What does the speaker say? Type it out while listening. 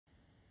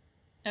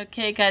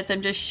Okay guys,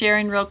 I'm just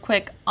sharing real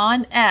quick.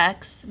 On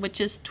X, which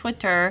is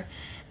Twitter,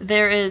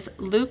 there is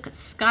Luke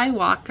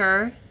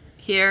Skywalker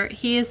here.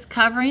 He is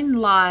covering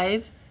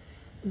live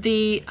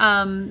the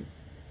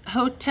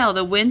hotel,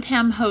 the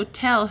Wyndham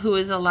Hotel, who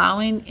is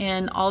allowing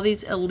in all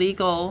these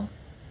illegal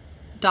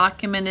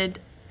documented,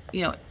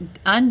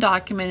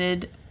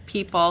 undocumented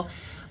people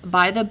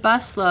by the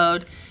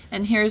busload.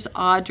 And here's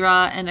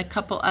Audra and a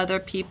couple other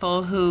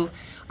people who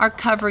are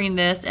covering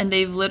this, and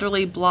they've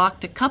literally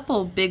blocked a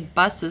couple big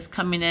buses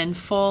coming in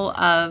full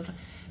of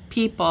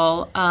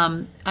people,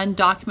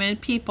 undocumented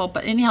people.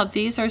 But anyhow,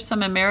 these are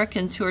some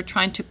Americans who are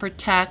trying to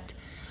protect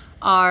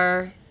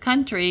our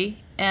country,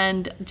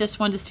 and just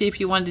wanted to see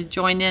if you wanted to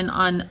join in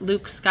on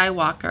Luke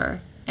Skywalker.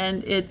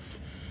 And it's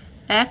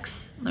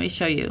X, let me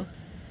show you.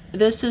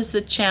 This is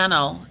the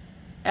channel,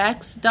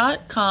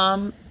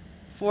 x.com/Luke,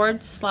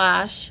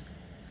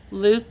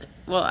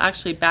 well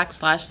actually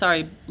backslash,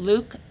 sorry,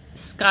 Luke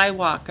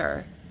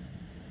Skywalker,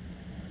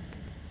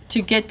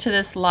 to get to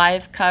this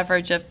live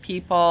coverage of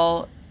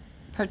people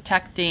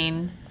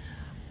protecting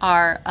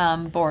our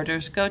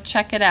borders. Go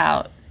check it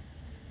out.